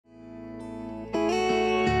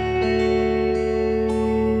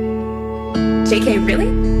JK, really?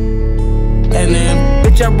 And then,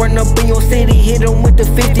 bitch, I run up in your city, hit 'em with the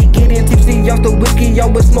 50, getting tipsy off the whiskey,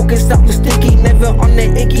 always smoking something sticky, never on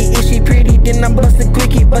that icky. If she pretty, then I bust it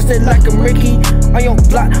quickie, bust it like I'm Ricky. On your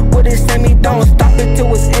block, with it Sammy, don't stop it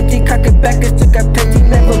till it's empty, cock it back, it still got plenty,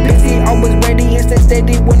 never busy, always ready and stay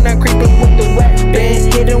steady when I creep up with the wet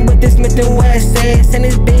band. Hit 'em with this Smith & Wesson, send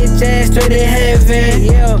this bitch ass straight to heaven,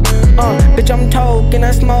 yeah. Bitch, I'm token,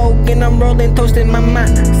 I smoke, and I'm rolling, toasting my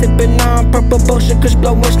mind, sipping on purple potion, kush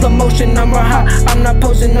blowing slow motion. I'm a hot, I'm not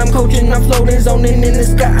posing, I'm coaching, I'm floating, zoning in the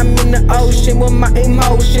sky, I'm in the ocean with my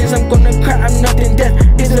emotions. I'm gonna cry, I'm nothing, death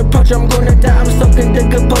is approach, I'm gonna die, I'm soaking the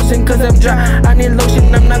good potion, cause I'm dry. I need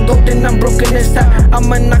lotion, I'm not golden, I'm broken inside.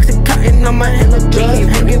 I'm an oxycontin, I'm a hella drugs,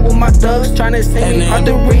 hanging with my thugs, trying to send me out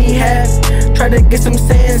the rehab. Try to get some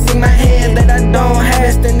sense in my head that I don't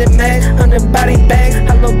have. Standing max, 100 body bags,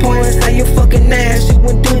 hollow points, how you fucking ass. She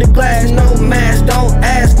went through the glass, no mask, don't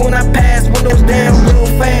ask when I pass, windows down real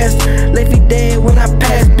fast. Left you dead when I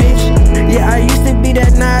pass, bitch. Yeah, I used to be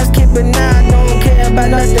that nice kid, but now I don't care about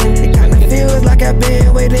nothing. It kinda feels like I've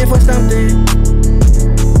been waiting for something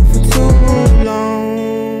for too long.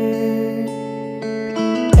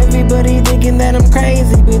 Everybody thinking that I'm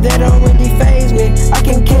crazy, but that don't really faze me. I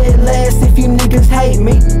can care less if you niggas hate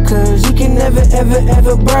me, cause you can never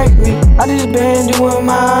ever break me. I just been doing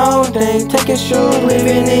my own thing, taking shoes,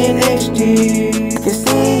 living in HD. Can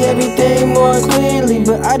see everything more clearly,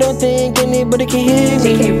 but I don't think anybody can hear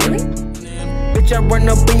me. JK, really? Bitch, I run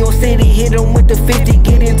up in your city, hit 'em with the 50,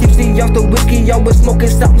 getting tipsy off the whiskey, always smoking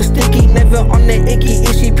something sticky, never on that icky.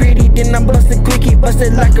 If she pretty, then I bust it quickie, bust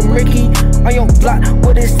it like I'm Ricky. On your block,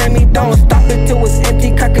 with it Sammy, don't stop it till it's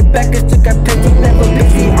empty, cock it back, it still got plenty, never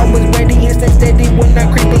busy, always ready and stay steady when I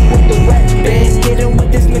creep up with the wet band. Hit 'em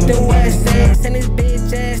with this Smith & Wesson, send this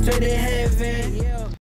bitch ass straight to heaven.